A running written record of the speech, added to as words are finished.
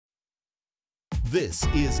This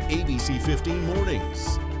is ABC15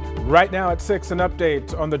 Mornings. Right now at 6, an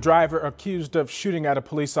update on the driver accused of shooting at a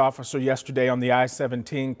police officer yesterday on the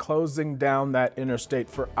I-17, closing down that interstate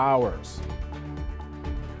for hours.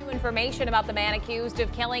 Information about the man accused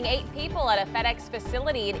of killing 8 people at a FedEx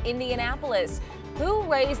facility in Indianapolis. Who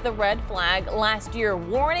raised the red flag last year,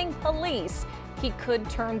 warning police he could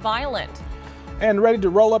turn violent. And ready to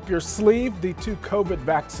roll up your sleeve, the 2 COVID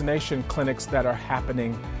vaccination clinics that are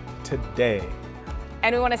happening today.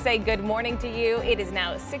 And we want to say good morning to you. It is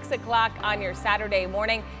now 6 o'clock on your Saturday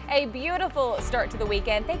morning. A beautiful start to the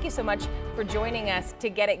weekend. Thank you so much for joining us to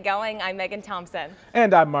get it going. I'm Megan Thompson.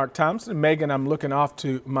 And I'm Mark Thompson. Megan, I'm looking off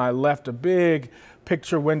to my left, a big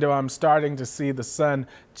picture window. I'm starting to see the sun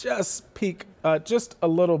just peak just a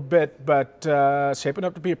little bit, but shaping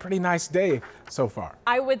up to be a pretty nice day so far.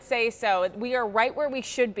 I would say so. We are right where we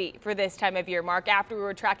should be for this time of year, Mark, after we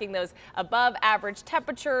were tracking those above average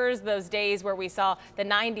temperatures, those days where we saw the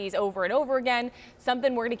 90s over and over again,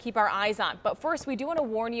 something we're going to keep our eyes on. But first, we do want to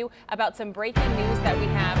warn you about some breaking news that we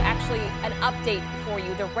have, actually an update for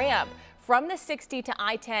you. The ramp from the 60 to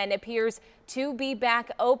I-10 appears to be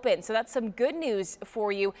back open. So that's some good news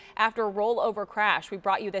for you after a rollover crash. We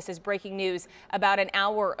brought you this as breaking news about an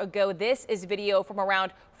hour ago. This is video from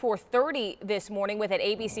around 4:30 this morning with an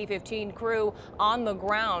ABC15 crew on the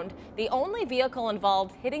ground. The only vehicle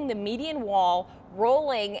involved hitting the median wall,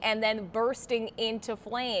 rolling and then bursting into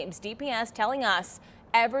flames. DPS telling us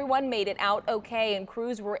everyone made it out okay, and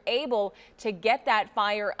crews were able to get that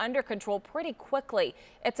fire under control pretty quickly.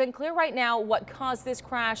 It's unclear right now what caused this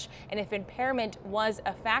crash and if impairment was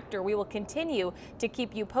a factor. We will continue to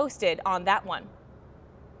keep you posted on that one.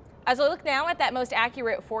 As we look now at that most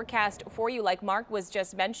accurate forecast for you, like Mark was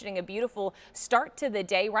just mentioning, a beautiful start to the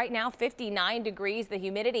day. Right now, 59 degrees, the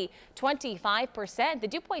humidity 25%. The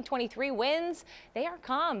dew point 23 winds, they are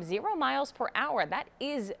calm, 0 miles per hour. That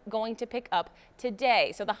is going to pick up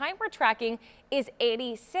today. So the high we're tracking is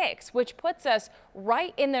 86, which puts us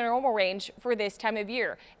right in the normal range for this time of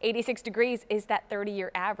year. 86 degrees is that 30-year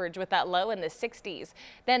average with that low in the 60s.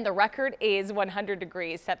 Then the record is 100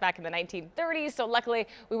 degrees set back in the 1930s. So luckily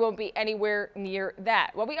we won't be anywhere near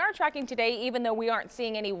that. What we are tracking today, even though we aren't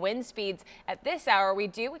seeing any wind speeds at this hour, we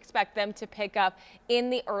do expect them to pick up in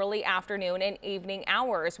the early afternoon and evening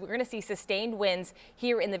hours. We're going to see sustained winds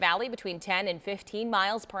here in the valley between 10 and 15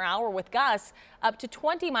 miles per hour with gusts up to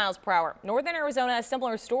 20 miles per hour. Northern Arizona, a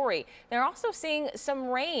similar story. They're also seeing some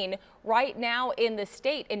rain right now in the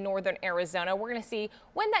state in northern Arizona. We're going to see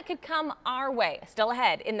when that could come our way. Still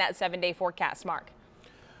ahead in that 7-day forecast, Mark.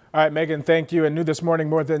 All right, Megan, thank you. And new this morning,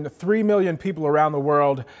 more than 3 million people around the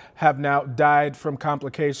world have now died from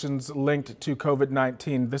complications linked to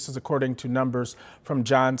COVID-19. This is according to numbers from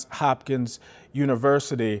Johns Hopkins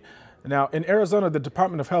University. Now, in Arizona, the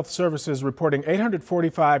Department of Health Services reporting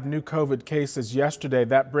 845 new COVID cases yesterday.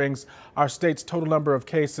 That brings our state's total number of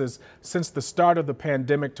cases since the start of the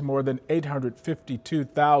pandemic to more than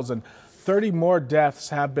 852,000. 30 more deaths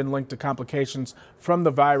have been linked to complications from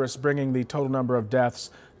the virus, bringing the total number of deaths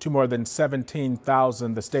to more than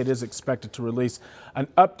 17,000. The state is expected to release an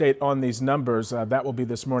update on these numbers. That will be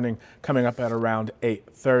this morning, coming up at around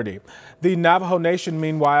 8:30. The Navajo Nation,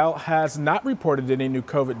 meanwhile, has not reported any new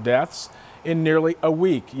COVID deaths in nearly a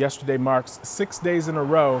week. Yesterday marks 6 days in a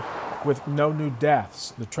row with no new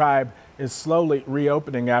deaths. The tribe is slowly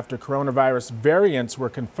reopening after coronavirus variants were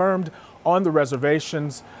confirmed on the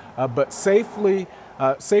reservations, but safety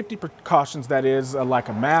precautions, that is, like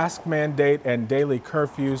a mask mandate and daily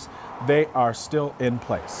curfews, they are still in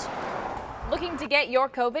place. Looking to get your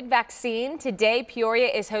COVID vaccine? Today, Peoria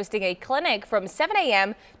is hosting a clinic from 7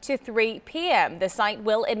 a.m. to 3 p.m. The site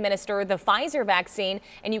will administer the Pfizer vaccine,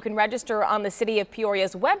 and you can register on the City of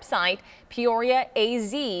Peoria's website,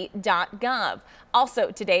 peoriaaz.gov.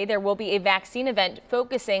 Also today, there will be a vaccine event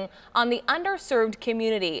focusing on the underserved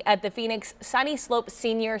community at the Phoenix Sunny Slope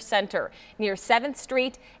Senior Center near 7th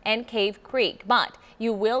Street and Cave Creek. But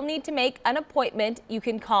you will need to make an appointment. You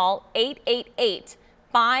can call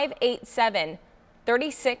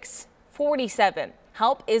 888-587-3647.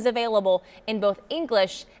 Help is available in both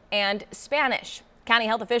English and Spanish. County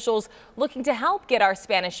health officials looking to help get our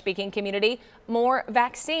Spanish-speaking community more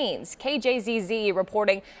vaccines. KJZZ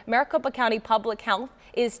reporting Maricopa County Public Health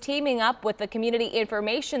is teaming up with the Community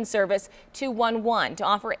Information Service 211 to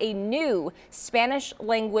offer a new Spanish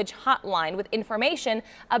language hotline with information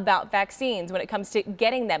about vaccines when it comes to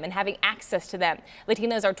getting them and having access to them.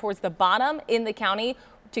 Latinos are towards the bottom in the county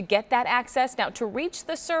to get that access. Now, to reach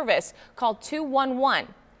the service, call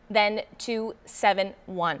 211, then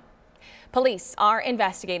 271. Police are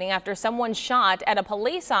investigating after someone shot at a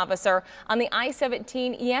police officer on the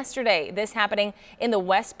I-17 yesterday. This happening in the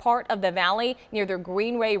west part of the valley near the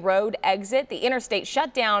Greenway Road exit. The interstate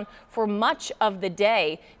shut down for much of the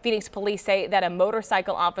day. Phoenix police say that a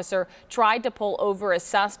motorcycle officer tried to pull over a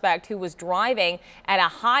suspect who was driving at a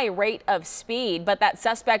high rate of speed, but that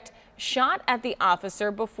suspect shot at the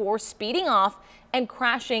officer before speeding off and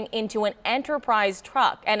crashing into an Enterprise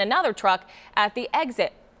truck and another truck at the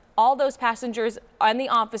exit. All those passengers and the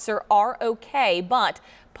officer are okay, but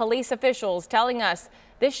police officials telling us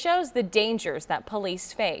this shows the dangers that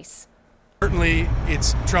police face. Certainly,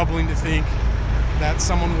 it's troubling to think that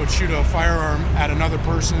someone would shoot a firearm at another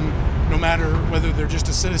person, no matter whether they're just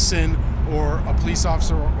a citizen or a police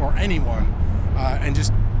officer or anyone, and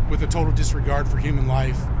just with a total disregard for human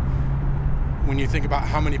life when you think about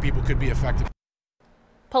how many people could be affected.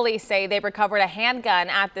 Police say they recovered a handgun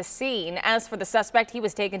at the scene. As for the suspect, he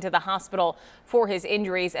was taken to the hospital for his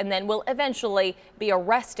injuries and then will eventually be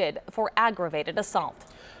arrested for aggravated assault.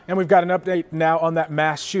 And we've got an update now on that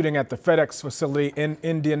mass shooting at the FedEx facility in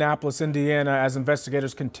Indianapolis, Indiana, as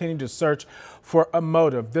investigators continue to search for a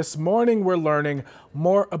motive. This morning, we're learning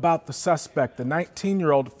more about the suspect. The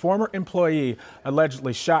 19-year-old former employee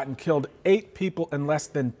allegedly shot and killed 8 people in less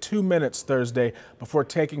than 2 minutes Thursday before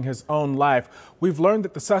taking his own life. We've learned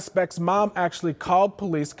that the suspect's mom actually called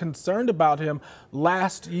police concerned about him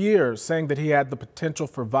last year, saying that he had the potential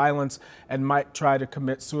for violence and might try to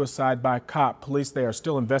commit suicide by cop. Police, they are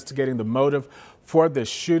still investigating the motive for this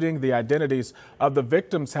shooting. The identities of the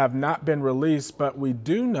victims have not been released, but we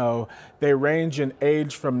do know they range in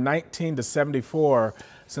age from 19 to 74.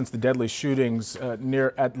 Since the deadly shootings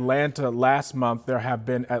near Atlanta last month, there have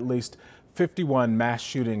been at least 51 mass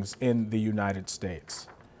shootings in the United States.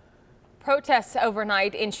 Protests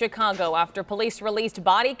overnight in Chicago after police released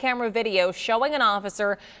body camera video showing an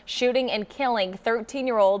officer shooting and killing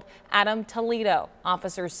 13-year-old Adam Toledo.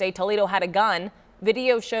 Officers say Toledo had a gun.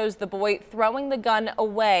 Video shows the boy throwing the gun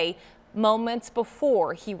away moments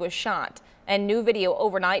before he was shot. And new video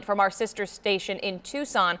overnight from our sister station in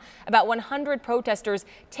Tucson, about 100 protesters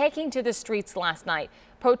taking to the streets last night,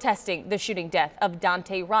 protesting the shooting death of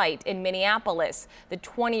Dante Wright in Minneapolis. The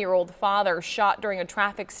 20-year-old father shot during a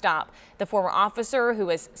traffic stop. The former officer, who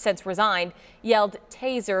has since resigned, yelled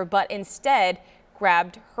taser, but instead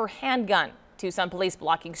grabbed her handgun. Tucson police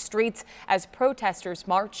blocking streets as protesters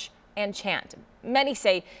march and chant. Many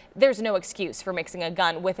say there's no excuse for mixing a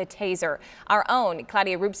gun with a taser. Our own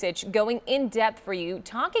Claudia Rupsich going in depth for you,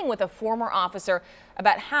 talking with a former officer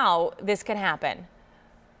about how this could happen.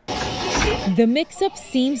 The mix-up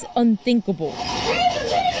seems unthinkable.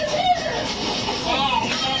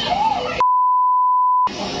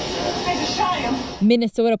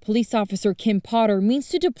 Minnesota police officer Kim Potter means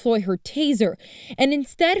to deploy her taser and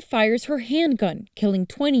instead fires her handgun, killing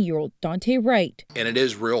 20-year-old Dante Wright. And it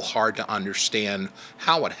is real hard to understand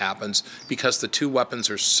how it happens because the two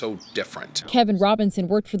weapons are so different. Kevin Robinson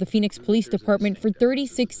worked for the Phoenix Police Department for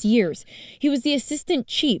 36 years. He was the assistant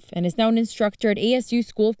chief and is now an instructor at ASU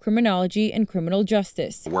School of Criminology and Criminal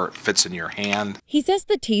Justice. Where it fits in your hand. He says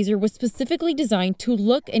the taser was specifically designed to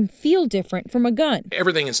look and feel different from a gun.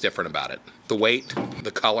 Everything is different about it. The weight,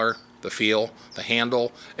 the color, the feel, the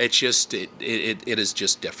handle, it is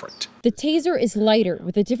just different. The taser is lighter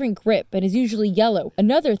with a different grip and is usually yellow.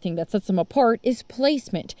 Another thing that sets them apart is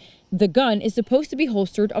placement. The gun is supposed to be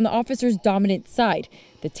holstered on the officer's dominant side,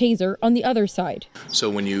 the taser on the other side. So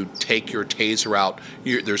when you take your taser out,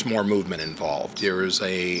 there's more movement involved. There's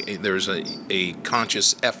a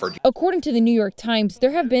conscious effort. According to the New York Times,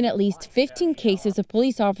 there have been at least 15 cases of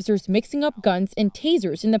police officers mixing up guns and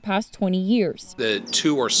tasers in the past 20 years. The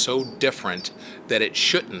two are so different that it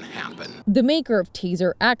shouldn't happen. The maker of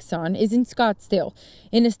taser, Axon, is in Scottsdale.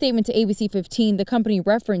 In a statement to ABC15, the company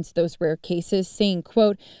referenced those rare cases, saying,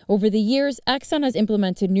 quote, "Over the years, Axon has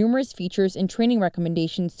implemented numerous features and training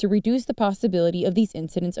recommendations to reduce the possibility of these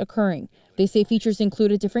incidents occurring. They say features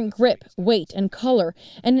include a different grip, weight, and color,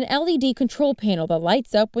 and an LED control panel that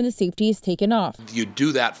lights up when the safety is taken off." You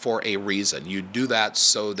do that for a reason. You do that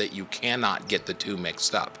so that you cannot get the two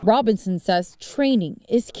mixed up. Robinson says training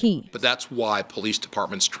is key. But that's why police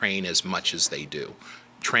departments train as much as they do.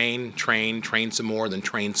 Train some more, then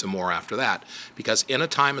train some more after that. Because in a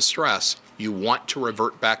time of stress, you want to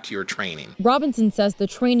revert back to your training. Robinson says the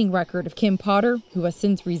training record of Kim Potter, who has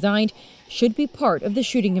since resigned, should be part of the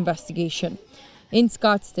shooting investigation. In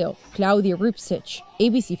Scottsdale, Claudia Rupsich,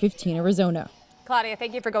 ABC15 Arizona. Claudia,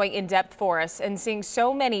 thank you for going in depth for us and seeing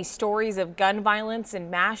so many stories of gun violence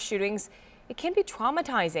and mass shootings it can be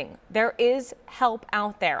traumatizing. There is help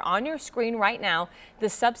out there. On your screen right now, the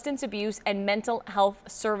Substance Abuse and Mental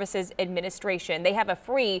Health Services Administration. They have a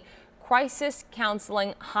free crisis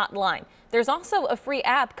counseling hotline. There's also a free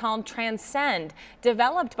app called Transcend,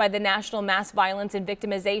 developed by the National Mass Violence and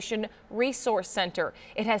Victimization Resource Center.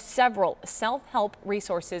 It has several self-help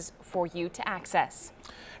resources for you to access.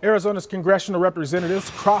 Arizona's congressional representatives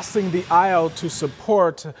crossing the aisle to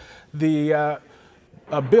support the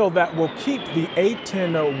a bill that will keep the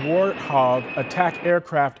A-10 Warthog attack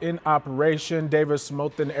aircraft in operation.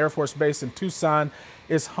 Davis-Moulton Air Force Base in Tucson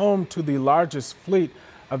is home to the largest fleet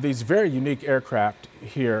of these very unique aircraft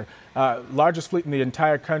here. Largest fleet in the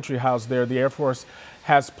entire country housed there. The Air Force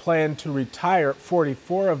has planned to retire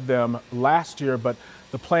 44 of them last year, but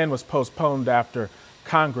the plan was postponed after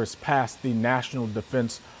Congress passed the National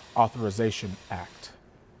Defense Authorization Act.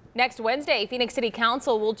 Next Wednesday, Phoenix City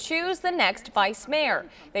Council will choose the next vice mayor.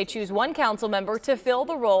 They choose one council member to fill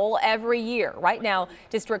the role every year. Right now,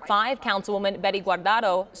 District 5 Councilwoman Betty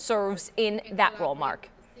Guardado serves in that role, Mark.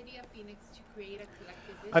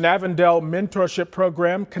 An Avondale mentorship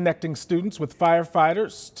program connecting students with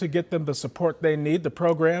firefighters to get them the support they need. The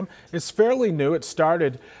program is fairly new. It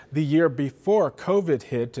started the year before COVID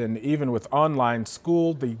hit, and even with online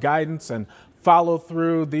school, the guidance and follow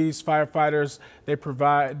through these firefighters they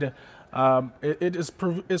provide, it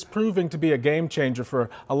is proving to be a game changer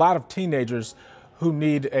for a lot of teenagers who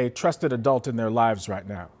need a trusted adult in their lives right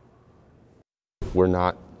now. We're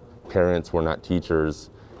not parents, we're not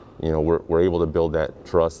teachers. You know, we're able to build that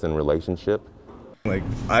trust and relationship. Like,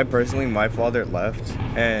 I personally, my father left,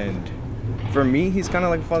 and for me, he's kind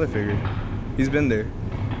of like a father figure. He's been there,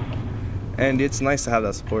 and it's nice to have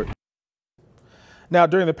that support. Now,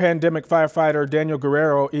 during the pandemic, firefighter Daniel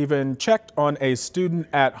Guerrero even checked on a student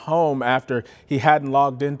at home after he hadn't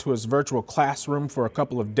logged into his virtual classroom for a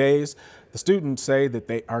couple of days. The students say that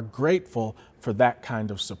they are grateful for that kind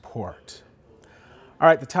of support. All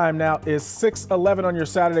right, the time now is 6:11 on your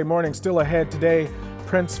Saturday morning. Still ahead today,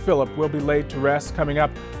 Prince Philip will be laid to rest. Coming up,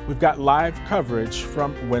 we've got live coverage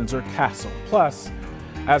from Windsor Castle. Plus,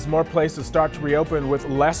 as more places start to reopen with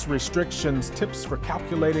less restrictions, tips for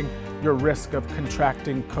calculating your risk of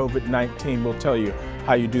contracting COVID-19. We'll tell you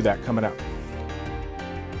how you do that coming up.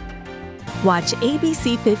 Watch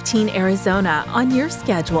ABC15 Arizona on your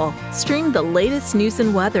schedule. Stream the latest news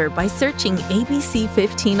and weather by searching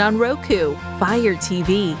ABC15 on Roku, Fire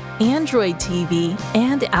TV, Android TV,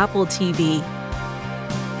 and Apple TV.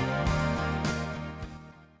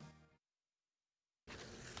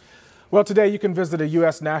 Well, today you can visit a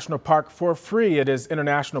U.S. national park for free. It is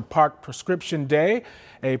International Park Prescription Day,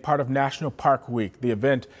 a part of National Park Week. The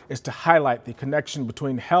event is to highlight the connection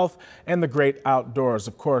between health and the great outdoors.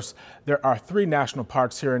 Of course, there are 3 national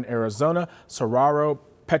parks here in Arizona: Saguaro,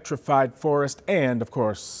 Petrified Forest, and of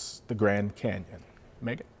course, the Grand Canyon.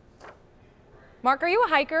 Megan? Mark, are you a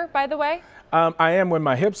hiker, by the way? I am when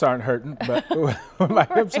my hips aren't hurting, but when my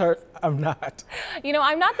hips hurt, I'm not. You know,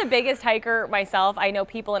 I'm not the biggest hiker myself. I know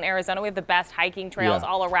people in Arizona, we have the best hiking trails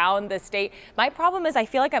all around the state. My problem is I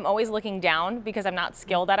feel like I'm always looking down because I'm not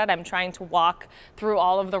skilled at it. I'm trying to walk through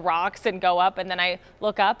all of the rocks and go up, and then I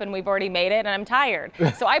look up and we've already made it and I'm tired.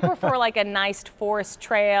 So I prefer like a nice forest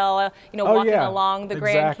trail, you know, walking along the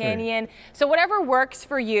Grand Canyon. So whatever works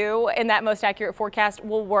for you in that most accurate forecast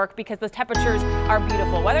will work because the temperatures are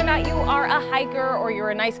beautiful. Whether or not you are a hiker or you're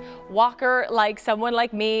a nice walker like someone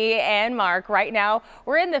like me and Mark, right now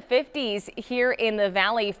we're in the 50s here in the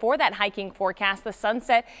valley for that hiking forecast. The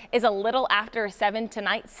sunset is a little after 7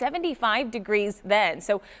 tonight, 75 degrees then.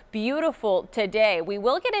 So beautiful today. We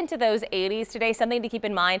will get into those 80s today. Something to keep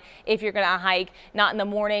in mind if you're going to hike, not in the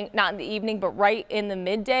morning, not in the evening, but right in the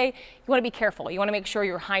midday. You want to be careful. You want to make sure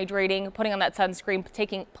you're hydrating, putting on that sunscreen,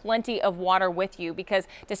 taking plenty of water with you, because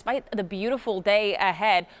despite the beautiful day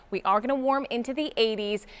ahead, we are going to warm into the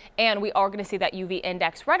 80s and we are going to see that UV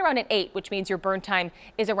index right around an 8, which means your burn time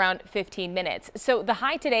is around 15 minutes. So the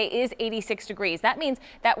high today is 86 degrees. That means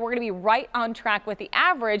that we're going to be right on track with the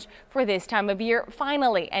average for this time of year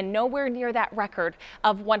finally, and nowhere near that record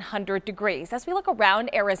of 100 degrees. As we look around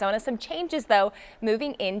Arizona, some changes though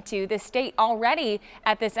moving into the state already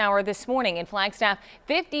at this hour this morning. In Flagstaff,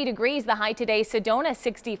 50 degrees the high today. Sedona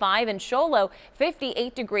 65 and Shoalo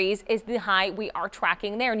 58 degrees is the high. We we are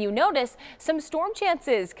tracking there. And you notice some storm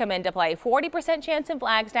chances come into play. 40% chance in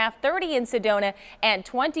Flagstaff, 30 in Sedona, and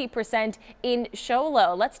 20% in Show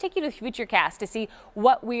Low. Let's take you to the Futurecast to see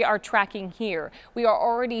what we are tracking here. We are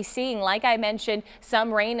already seeing, like I mentioned,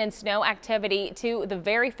 some rain and snow activity to the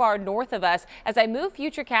very far north of us. As I move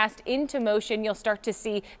Futurecast into motion, you'll start to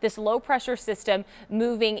see this low pressure system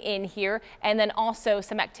moving in here, and then also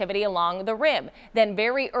some activity along the rim. Then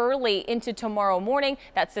very early into tomorrow morning,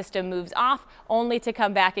 that system moves off, only to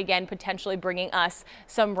come back again, potentially bringing us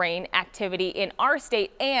some rain activity in our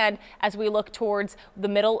state. And as we look towards the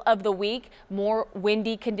middle of the week, more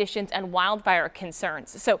windy conditions and wildfire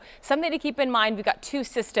concerns. So something to keep in mind. We've got two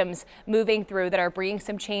systems moving through that are bringing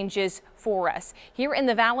some changes for us. Here in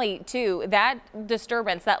the valley too, that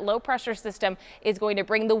disturbance, that low pressure system is going to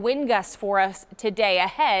bring the wind gusts for us today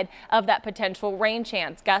ahead of that potential rain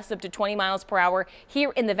chance. Gusts up to 20 miles per hour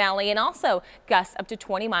here in the valley, and also gusts up to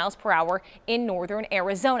 20 miles per hour in northern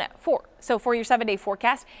Arizona. So for your 7-day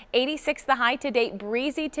forecast, 86 the high today,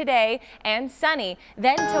 breezy today and sunny.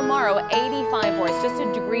 Then tomorrow, 85 for us, just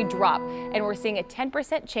a degree drop. And we're seeing a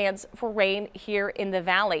 10% chance for rain here in the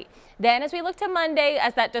valley. Then as we look to Monday,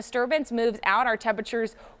 as that disturbance moves out, our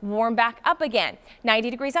temperatures warm back up again.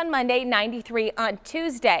 90 degrees on Monday, 93 on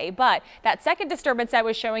Tuesday. But that second disturbance I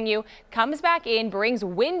was showing you comes back in, brings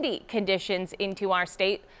windy conditions into our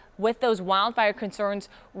state, with those wildfire concerns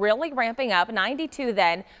really ramping up. 92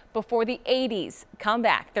 then before the 80s come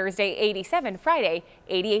back. Thursday 87, Friday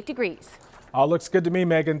 88 degrees. All looks good to me,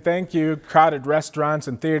 Megan. Thank you. Crowded restaurants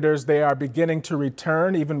and theaters, they are beginning to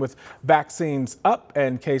return, even with vaccines up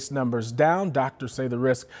and case numbers down. Doctors say the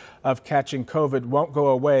risk of catching COVID won't go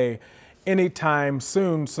away anytime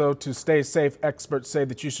soon. So to stay safe, experts say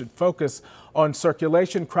that you should focus on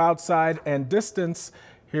circulation, crowd size, and distance.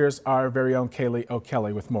 Here's our very own Kaylee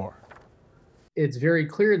O'Kelly with more. It's very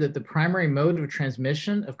clear that the primary mode of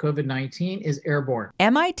transmission of COVID-19 is airborne.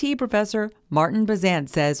 MIT professor Martin Bazant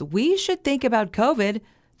says we should think about COVID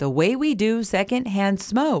the way we do secondhand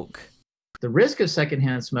smoke. The risk of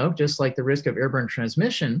secondhand smoke, just like the risk of airborne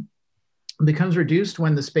transmission, becomes reduced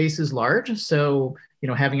when the space is large. So,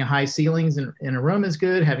 having a high ceilings in a room is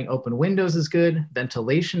good. Having open windows is good.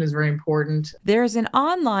 Ventilation is very important. There's an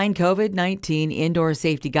online COVID-19 indoor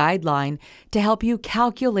safety guideline to help you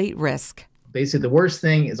calculate risk. Basically, the worst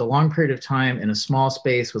thing is a long period of time in a small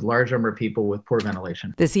space with large number of people with poor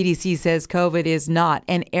ventilation. The CDC says COVID is not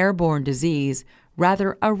an airborne disease,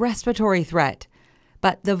 rather a respiratory threat.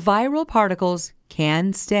 But the viral particles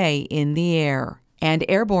can stay in the air, and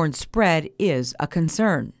airborne spread is a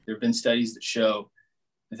concern. There have been studies that show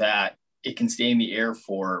that it can stay in the air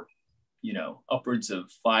for, upwards of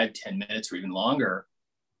 5-10 minutes or even longer.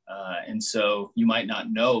 And so you might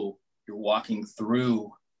not know you're walking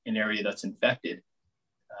through an area that's infected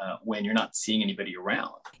when you're not seeing anybody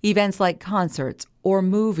around. Events like concerts or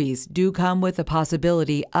movies do come with the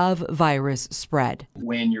possibility of virus spread.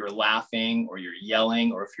 When you're laughing or you're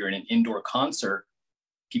yelling, or if you're in an indoor concert,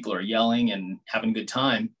 people are yelling and having a good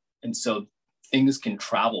time. And so things can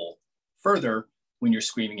travel further when you're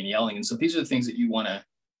screaming and yelling. And so these are the things that you want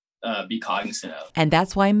to be cognizant of. And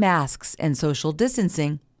that's why masks and social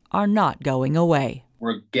distancing are not going away.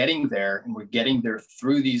 We're getting there, and we're getting there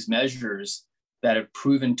through these measures that have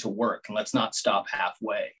proven to work. And let's not stop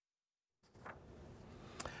halfway.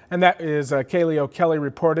 And that is Kaylee O'Kelly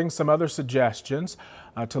reporting. Some other suggestions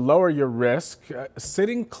to lower your risk: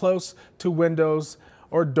 sitting close to windows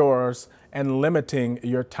or doors and limiting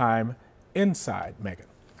your time inside. Megan.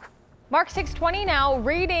 Mark, 6:20 now.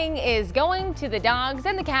 Reading is going to the dogs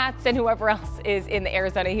and the cats and whoever else is in the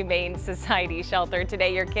Arizona Humane Society shelter.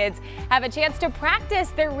 Today, your kids have a chance to practice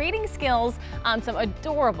their reading skills on some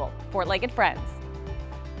adorable four-legged friends.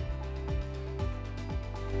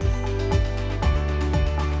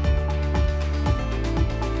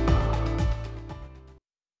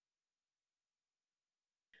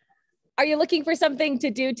 Are you looking for something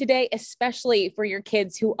to do today, especially for your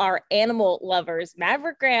kids who are animal lovers?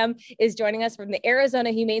 Maverick Graham is joining us from the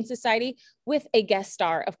Arizona Humane Society with a guest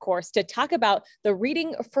star, of course, to talk about the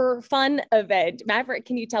Reading for Fun event. Maverick,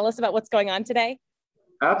 can you tell us about what's going on today?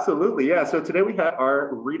 Absolutely, yeah. So today we have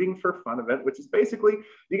our Reading for Fun event, which is basically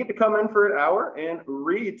you get to come in for an hour and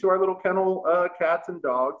read to our little kennel cats and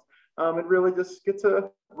dogs, and really just get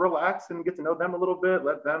to relax and get to know them a little bit,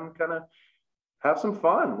 let them kind of have some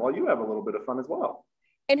fun while you have a little bit of fun as well.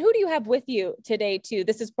 And who do you have with you today, too?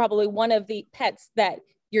 This is probably one of the pets that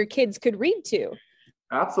your kids could read to.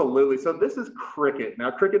 Absolutely. So this is Cricket. Now,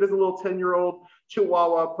 Cricket is a little 10-year-old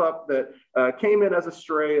Chihuahua pup that came in as a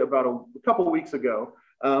stray about a couple of weeks ago.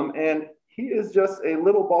 And He is just a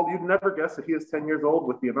little ball. You'd never guess that he is 10 years old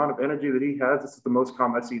with the amount of energy that he has. This is the most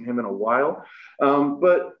calm I've seen him in a while.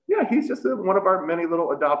 But yeah, he's just one of our many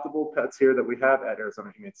little adoptable pets here that we have at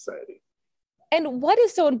Arizona Humane Society. And what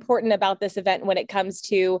is so important about this event when it comes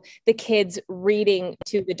to the kids reading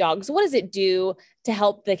to the dogs? What does it do to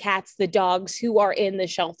help the cats, the dogs who are in the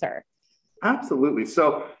shelter? Absolutely.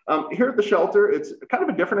 So here at the shelter, it's kind of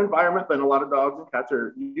a different environment than a lot of dogs and cats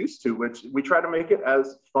are used to, which we try to make it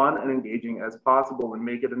as fun and engaging as possible and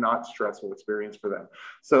make it a not stressful experience for them.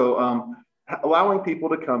 So allowing people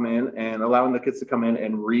to come in and allowing the kids to come in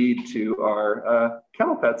and read to our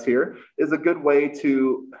kennel pets here is a good way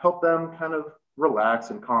to help them kind of relax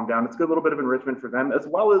and calm down. It's a good little bit of enrichment for them as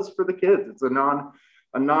well as for the kids. It's a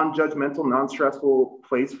non-judgmental, non-stressful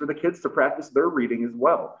place for the kids to practice their reading as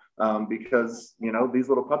well. Because, you know, these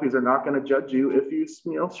little puppies are not going to judge you if you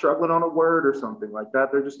struggling on a word or something like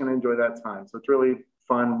that. They're just going to enjoy that time. So it's really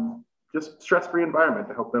fun, just stress-free environment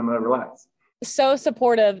to help them relax. So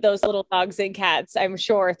supportive, those little dogs and cats, I'm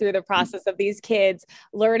sure, through the process of these kids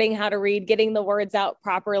learning how to read, getting the words out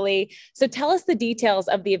properly. So tell us the details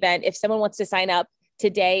of the event. If someone wants to sign up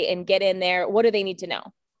today and get in there, what do they need to know?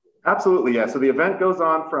 Absolutely, yeah. So the event goes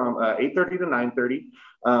on from 8:30 to 9:30,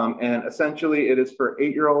 and essentially it is for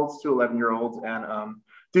 8-year-olds to 11-year-olds. And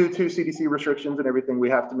due to CDC restrictions and everything,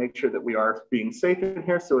 we have to make sure that we are being safe in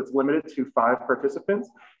here. So it's limited to 5 participants.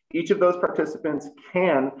 Each of those participants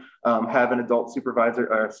can have an adult supervisor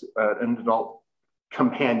or an adult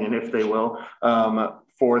companion, if they will,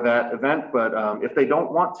 for that event. But if they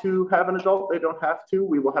don't want to have an adult, they don't have to.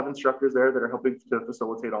 We will have instructors there that are helping to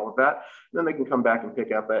facilitate all of that. And then they can come back and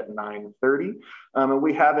pick up at 9:30. And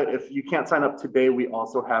we have it, if you can't sign up today, we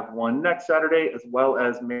also have one next Saturday, as well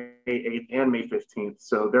as May 8th and May 15th.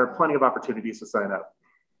 So there are plenty of opportunities to sign up.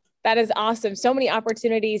 That is awesome. So many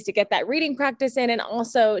opportunities to get that reading practice in and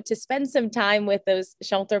also to spend some time with those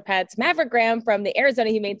shelter pets. Maverick Graham from the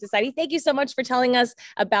Arizona Humane Society, thank you so much for telling us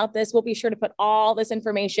about this. We'll be sure to put all this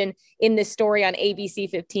information in this story on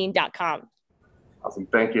abc15.com. Awesome.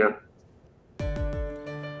 Thank you.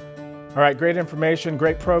 All right, great information,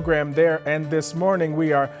 great program there. And this morning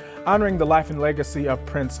we are honoring the life and legacy of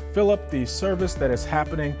Prince Philip, the service that is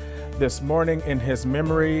happening this morning in his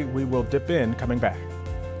memory. We will dip in, coming back.